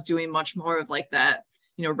Anchorage, then I was doing much more of like that,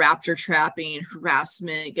 raptor trapping,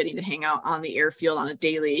 harassment, getting to hang out on the airfield on a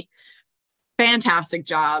daily. fantastic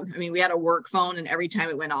job. I mean, we had a work phone, and every time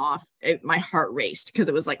it went off, my heart raced because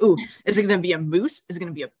it was like, ooh, is it going to be a moose? Is it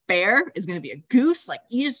going to be a bear? Is it going to be a goose? Like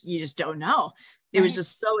you just don't know. It was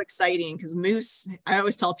just so exciting because moose, I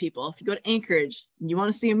always tell people, if you go to Anchorage and you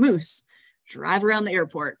want to see a moose, drive around the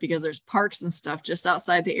airport because there's parks and stuff just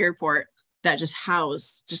outside the airport that just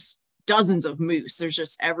house just dozens of moose. There's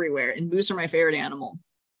just everywhere. And moose are my favorite animal.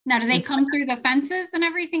 Now, do they come through the fences and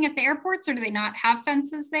everything at the airports, or do they not have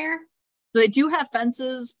fences there? They do have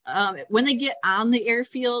fences. When they get on the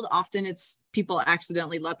airfield, often it's people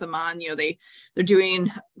accidentally let them on. You know, they're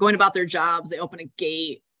going about their jobs. They open a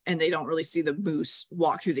gate and they don't really see the moose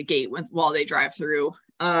walk through the gate while they drive through.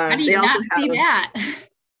 How do you not see that?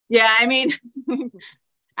 Yeah, I mean,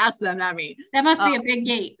 ask them, not me. That must be a big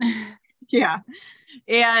gate. Yeah.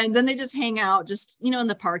 And then they just hang out just, you know, in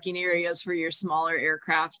the parking areas for your smaller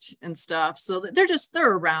aircraft and stuff. So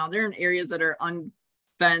they're around. They're in areas that are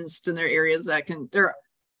unfenced, and they're areas that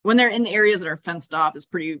when they're in the areas that are fenced off,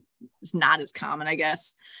 it's not as common, I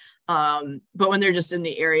guess. But when they're just in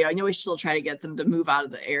the area, I know we still try to get them to move out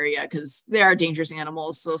of the area because they are dangerous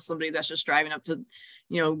animals. So somebody that's just driving up to,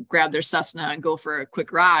 you know, grab their Cessna and go for a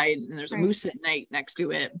quick ride, and there's a moose at night next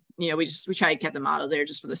to it, you know, we try to get them out of there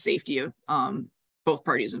just for the safety of both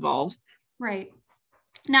parties involved. Right.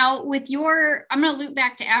 Now I'm going to loop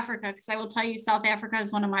back to Africa, because I will tell you, South Africa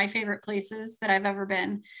is one of my favorite places that I've ever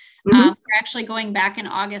been. We're actually going back in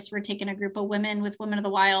August. We're taking a group of women with Women of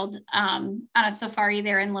the Wild on a safari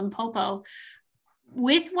there in Limpopo.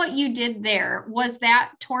 With what you did there, was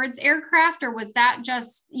that towards aircraft, or was that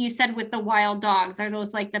just, you said with the wild dogs? Are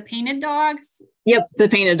those like the painted dogs? Yep. The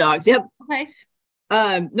painted dogs. Yep. Okay.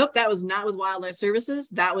 Nope. That was not with Wildlife Services.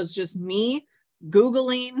 That was just me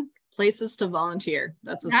Googling places to volunteer.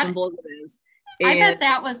 That's as simple as it is. I bet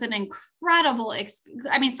that was an incredible experience.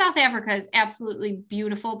 I mean, South Africa is absolutely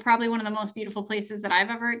beautiful. Probably one of the most beautiful places that I've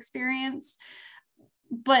ever experienced.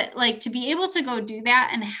 But like, to be able to go do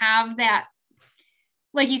that and have that,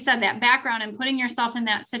 like you said, that background and putting yourself in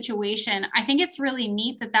that situation, I think it's really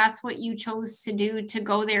neat that that's what you chose to do, to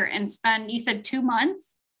go there and spend, you said 2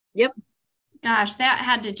 months? Yep. Gosh, that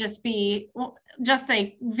had to just be just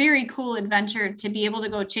a very cool adventure to be able to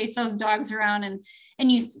go chase those dogs around,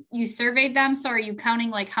 and you surveyed them. So are you counting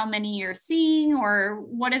like how many you're seeing, or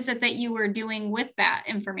what is it that you were doing with that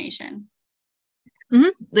information?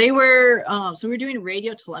 They were, so we're doing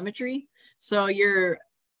radio telemetry. So your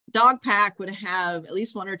dog pack would have at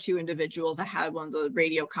least one or two individuals that had one of the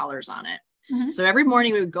radio collars on it. So every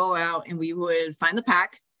morning we would go out and we would find the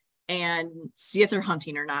pack and see if they're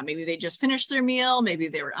hunting or not. Maybe they just finished their meal. Maybe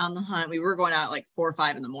they were on the hunt. We were going out like 4 or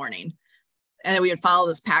 5 in the morning. And then we would follow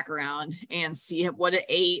this pack around and see what it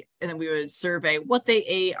ate. And then we would survey what they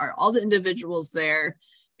ate. Are all the individuals there?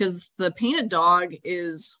 Because the painted dog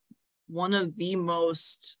is one of the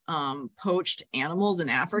most poached animals in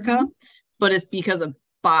Africa, but it's because of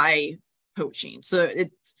by poaching. So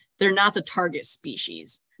they're not the target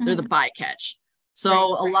species. They're the bycatch. So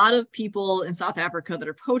a lot of people in South Africa that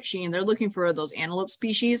are poaching, they're looking for those antelope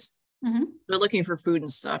species. They're looking for food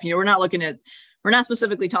and stuff. You know, we're not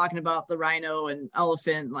specifically talking about the rhino and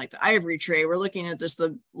elephant, like the ivory tray. We're looking at just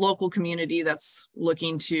the local community that's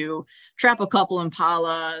looking to trap a couple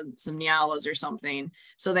impala, some nyalas or something.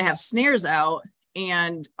 So they have snares out,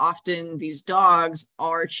 and often these dogs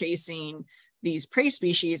are chasing these prey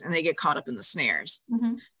species and they get caught up in the snares.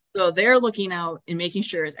 So they're looking out and making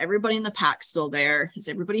sure, is everybody in the pack still there? Is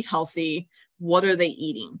everybody healthy? What are they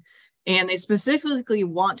eating? And they specifically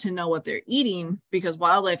want to know what they're eating because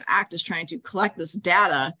Wildlife Act is trying to collect this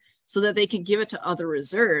data so that they can give it to other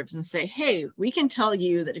reserves and say, hey, we can tell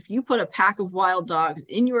you that if you put a pack of wild dogs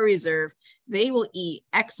in your reserve, they will eat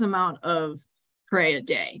X amount of prey a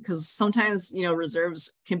day. Because sometimes, you know,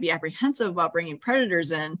 reserves can be apprehensive about bringing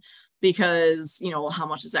predators in because, you know, well, how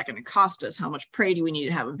much is that going to cost us? How much prey do we need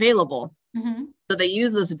to have available? So they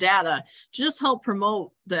use this data to just help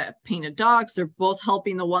promote the painted dogs. They're both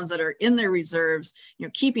helping the ones that are in their reserves, you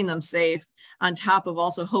know, keeping them safe, on top of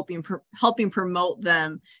also helping promote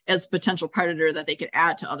them as a potential predator that they could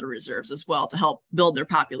add to other reserves as well to help build their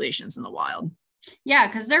populations in the wild. Yeah,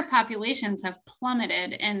 because their populations have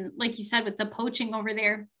plummeted. And like you said, with the poaching over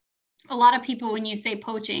there, a lot of people, when you say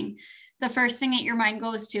poaching, the first thing that your mind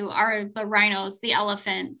goes to are the rhinos, the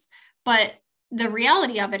elephants. But the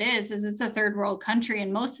reality of it is it's a third world country,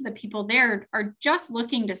 and most of the people there are just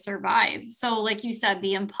looking to survive. So like you said,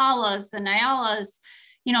 the impalas, the nyalas,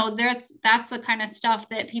 you know, that's the kind of stuff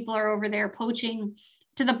that people are over there poaching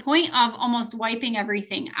to the point of almost wiping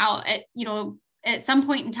everything out. At some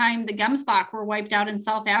point in time, the gemsbok were wiped out in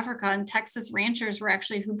South Africa, and Texas ranchers were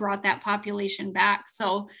actually who brought that population back.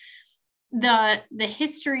 So the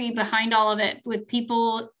history behind all of it with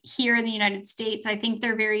people here in the United States, I think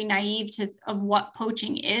they're very naive of what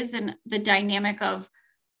poaching is and the dynamic of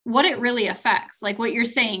what it really affects, like what you're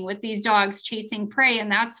saying with these dogs chasing prey,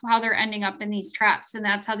 and that's how they're ending up in these traps, and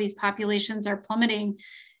that's how these populations are plummeting.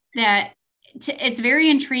 That it's very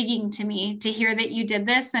intriguing to me to hear that you did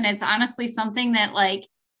this, and it's honestly something that like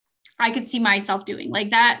I could see myself doing. Like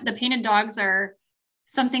that, the painted dogs are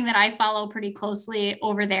something that I follow pretty closely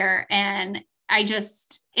over there, and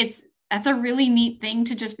that's a really neat thing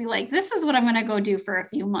to just be like, this is what I'm going to go do for a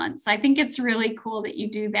few months. I think it's really cool that you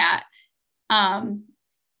do that.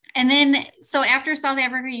 And then, so after South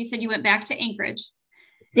Africa, you said you went back to Anchorage.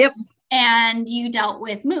 Yep. And you dealt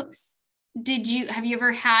with moose. Have you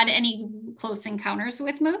ever had any close encounters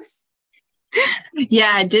with moose?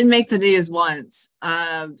 Yeah, I did make the news once.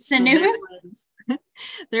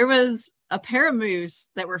 There was a pair of moose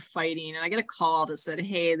that were fighting, and I get a call that said,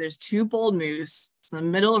 hey, there's 2 bull moose in the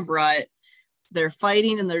middle of rut. They're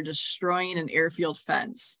fighting and they're destroying an airfield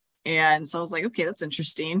fence. And so I was like, okay, that's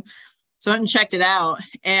interesting. So I went and checked it out,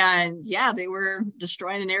 and yeah, they were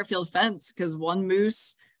destroying an airfield fence because one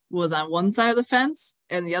moose was on one side of the fence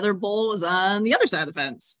and the other bull was on the other side of the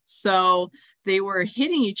fence. So they were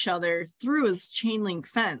hitting each other through this chain link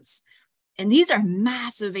fence. And these are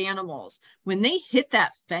massive animals. When they hit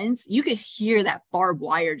that fence, you could hear that barbed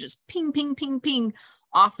wire just ping, ping, ping, ping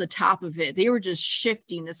off the top of it. They were just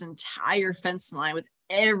shifting this entire fence line with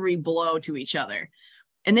every blow to each other.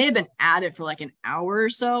 And they had been at it for like an hour or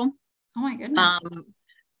so. Oh my goodness.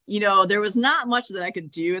 There was not much that I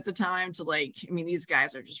could do at the time to these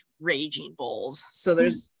guys are just raging bulls. So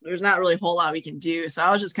there's not really a whole lot we can do. So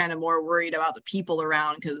I was just kind of more worried about the people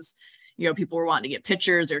around because, people were wanting to get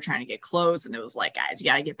pictures. They were trying to get close. And it was like, guys, you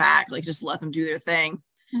got to get back. Like, just let them do their thing.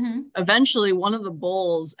 Mm-hmm. Eventually, one of the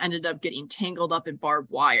bulls ended up getting tangled up in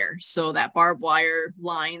barbed wire. So that barbed wire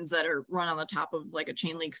lines that are run on the top of like a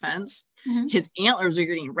chain link fence, mm-hmm. His antlers are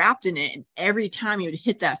getting wrapped in it. And every time he would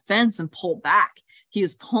hit that fence and pull back, he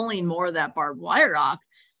was pulling more of that barbed wire off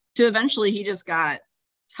to eventually he just got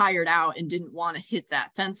tired out and didn't want to hit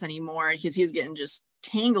that fence anymore because he was getting just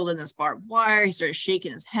tangled in this barbed wire. He started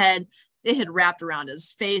shaking his head. It had wrapped around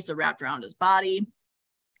his face, it wrapped around his body.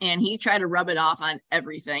 And he tried to rub it off on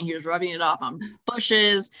everything. He was rubbing it off on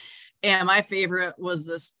bushes. And my favorite was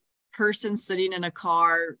this person sitting in a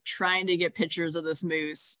car trying to get pictures of this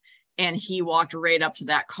moose. And he walked right up to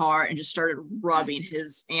that car and just started rubbing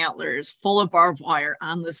his antlers full of barbed wire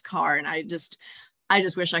on this car. And I just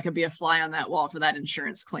wish I could be a fly on that wall for that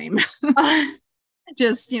insurance claim.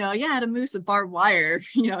 Just, I had a moose with barbed wire,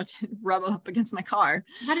 to rub up against my car.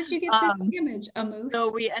 How did you get the image? A moose? So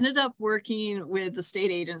we ended up working with the state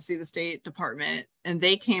agency, the State Department, and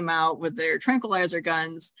they came out with their tranquilizer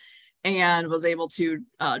guns and was able to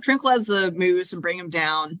tranquilize the moose and bring him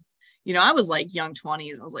down. I was like young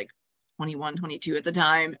 20s. I was like 21, 22 at the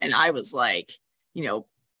time. And I was like,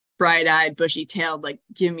 bright-eyed, bushy-tailed, like,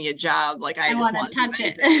 give me a job. Like, I just want to touch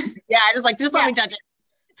it. Yeah, I just let me touch it.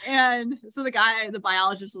 And so the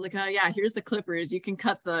biologist was like, oh yeah, here's the clippers. You can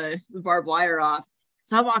cut the barbed wire off.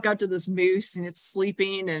 So I walk up to this moose and it's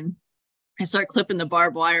sleeping and I start clipping the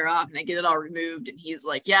barbed wire off and I get it all removed. And he's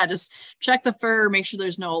like, yeah, just check the fur, make sure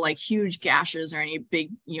there's no like huge gashes or any big,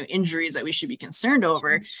 injuries that we should be concerned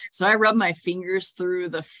over. So I rub my fingers through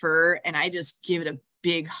the fur and I just give it a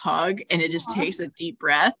big hug and it just takes a deep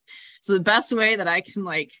breath. So the best way that I can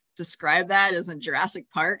like describe that is in Jurassic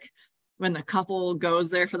Park. When the couple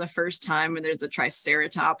goes there for the first time and there's the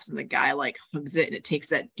triceratops and the guy like hugs it and it takes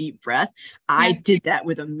that deep breath. I did that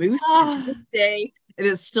with a moose. And to this day, it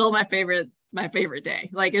is still my favorite day.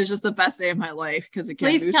 Like it's just the best day of my life.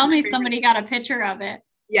 Please tell me somebody got a picture of it.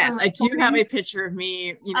 Yes, I do have a picture of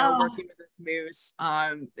me, working with this moose.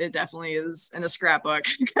 It definitely is in a scrapbook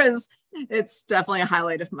because it's definitely a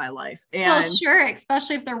highlight of my life. And well, sure,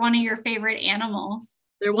 especially if they're one of your favorite animals.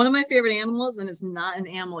 They're one of my favorite animals, and it's not an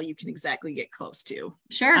animal you can exactly get close to.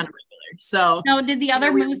 Sure. On a regular. So no, did the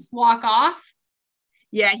other moose walk off?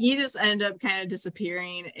 Yeah, he just ended up kind of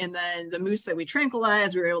disappearing. And then the moose that we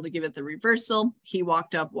tranquilized, we were able to give it the reversal. He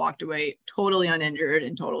walked up, walked away, totally uninjured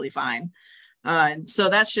and totally fine. So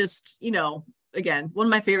that's just, again, one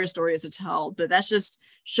of my favorite stories to tell, but that's just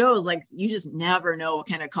shows like you just never know what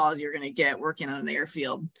kind of calls you're going to get working on an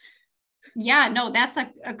airfield. Yeah, no, that's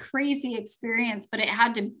a crazy experience, but it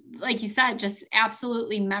had to, like you said, just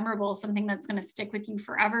absolutely memorable, something that's going to stick with you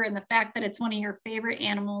forever. And the fact that it's one of your favorite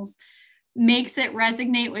animals makes it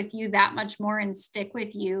resonate with you that much more and stick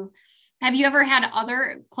with you. Have you ever had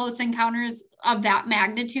other close encounters of that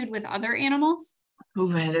magnitude with other animals? Oh,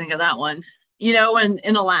 I didn't think of that one.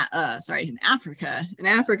 in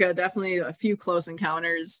Africa, definitely a few close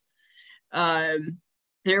encounters.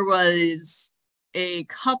 There was a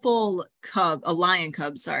couple lion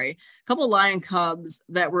cubs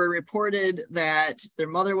that were reported that their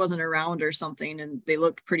mother wasn't around or something, and they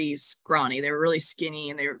looked pretty scrawny. They were really skinny,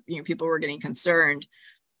 and people were getting concerned.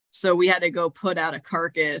 So we had to go put out a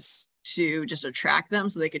carcass to just attract them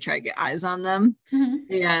so they could try to get eyes on them.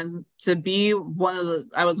 Mm-hmm. And to be it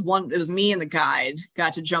was me and the guide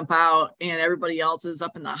got to jump out, and everybody else is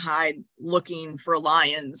up in the hide looking for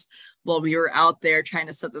lions while we were out there trying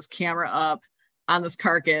to set this camera up on this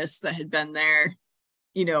carcass that had been there,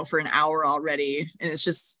 for an hour already. And it's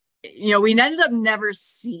just, we ended up never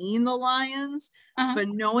seeing the lions, but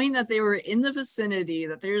knowing that they were in the vicinity,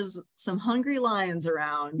 that there's some hungry lions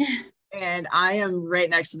around and I am right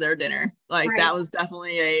next to their dinner. Like right. That was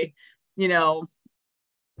definitely a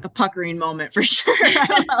puckering moment for sure. I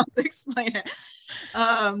don't know how to explain it.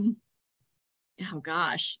 Oh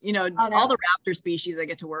gosh, all the raptor species I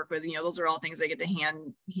get to work with, those are all things I get to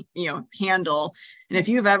handle. And if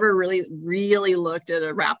you've ever really, really looked at a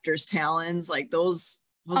raptor's talons, like those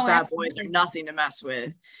bad absolutely. Boys are nothing to mess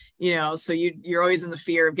with, so you're always in the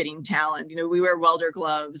fear of getting taloned. We wear welder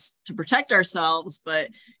gloves to protect ourselves, but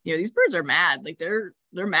these birds are mad. Like they're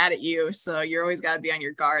mad at you. So you're always got to be on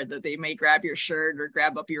your guard that they may grab your shirt or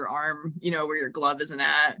grab up your arm, where your glove isn't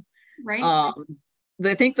at. Right.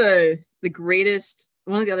 I think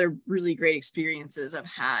one of the other really great experiences I've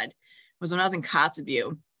had was when I was in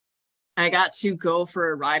Kotzebue. I got to go for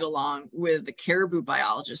a ride along with the caribou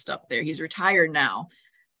biologist up there. He's retired now,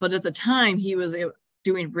 but at the time he was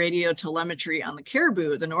doing radio telemetry on the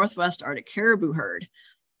caribou, the Northwest Arctic caribou herd.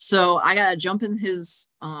 So I got to jump in his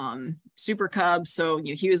Super Cub. So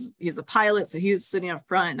he's the pilot, so he was sitting up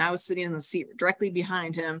front, and I was sitting in the seat directly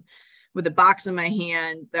behind him, with a box in my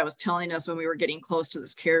hand that was telling us when we were getting close to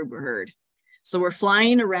this caribou herd. So we're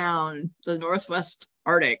flying around the Northwest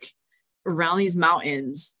Arctic, around these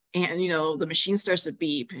mountains, and the machine starts to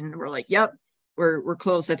beep, and we're like, "Yep, we're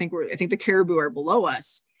close. I think the caribou are below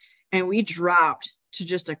us," and we dropped to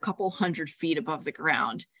just a couple hundred feet above the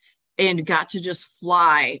ground, and got to just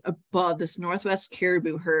fly above this Northwest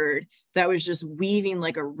caribou herd that was just weaving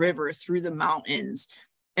like a river through the mountains.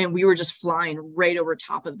 And we were just flying right over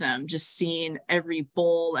top of them, just seeing every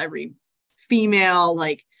bull, every female,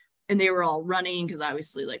 and they were all running because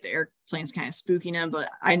obviously the airplane's kind of spooking them. But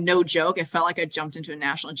no joke, it felt like I jumped into a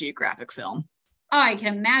National Geographic film. Oh, I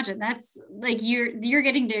can imagine. That's you're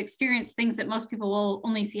getting to experience things that most people will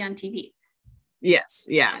only see on TV. Yes.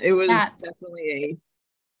 Yeah. It was definitely a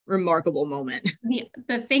remarkable moment.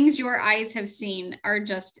 The things your eyes have seen are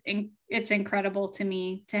just, it's incredible to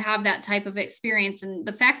me to have that type of experience. And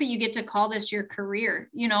the fact that you get to call this your career,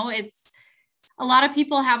 it's a lot of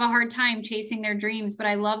people have a hard time chasing their dreams, but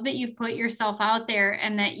I love that you've put yourself out there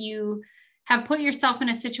and that you have put yourself in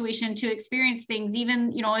a situation to experience things,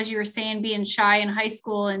 even, as you were saying, being shy in high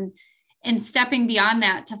school and stepping beyond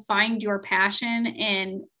that to find your passion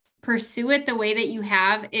and pursue it the way that you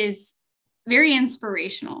have is very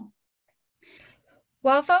inspirational.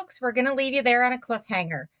 Well, folks, we're going to leave you there on a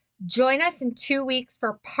cliffhanger. Join us in 2 weeks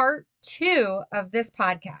for part 2 of this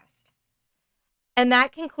podcast. And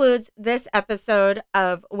that concludes this episode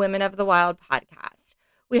of Women of the Wild podcast.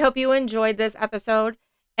 We hope you enjoyed this episode.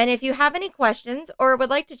 And if you have any questions or would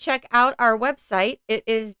like to check out our website, it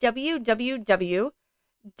is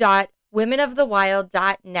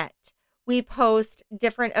www.womenofthewild.net. We post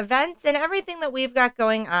different events and everything that we've got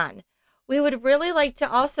going on. We would really like to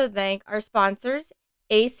also thank our sponsors,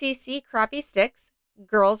 ACC Crappie Sticks,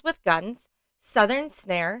 Girls with Guns, Southern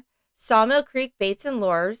Snare, Sawmill Creek Baits and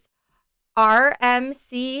Lures,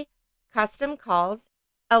 RMC Custom Calls,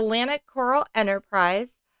 Atlantic Coral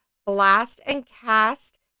Enterprise, Blast and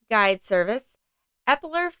Cast Guide Service,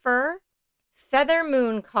 Epler Fur, Feather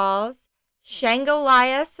Moon Calls,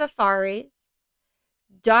 Shangolaya Safari,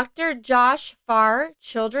 Dr. Josh Farr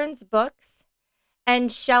Children's Books,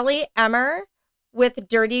 and Shelly Emmer with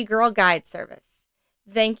Dirty Girl Guide Service.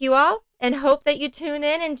 Thank you all, and hope that you tune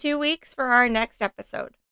in 2 weeks for our next episode.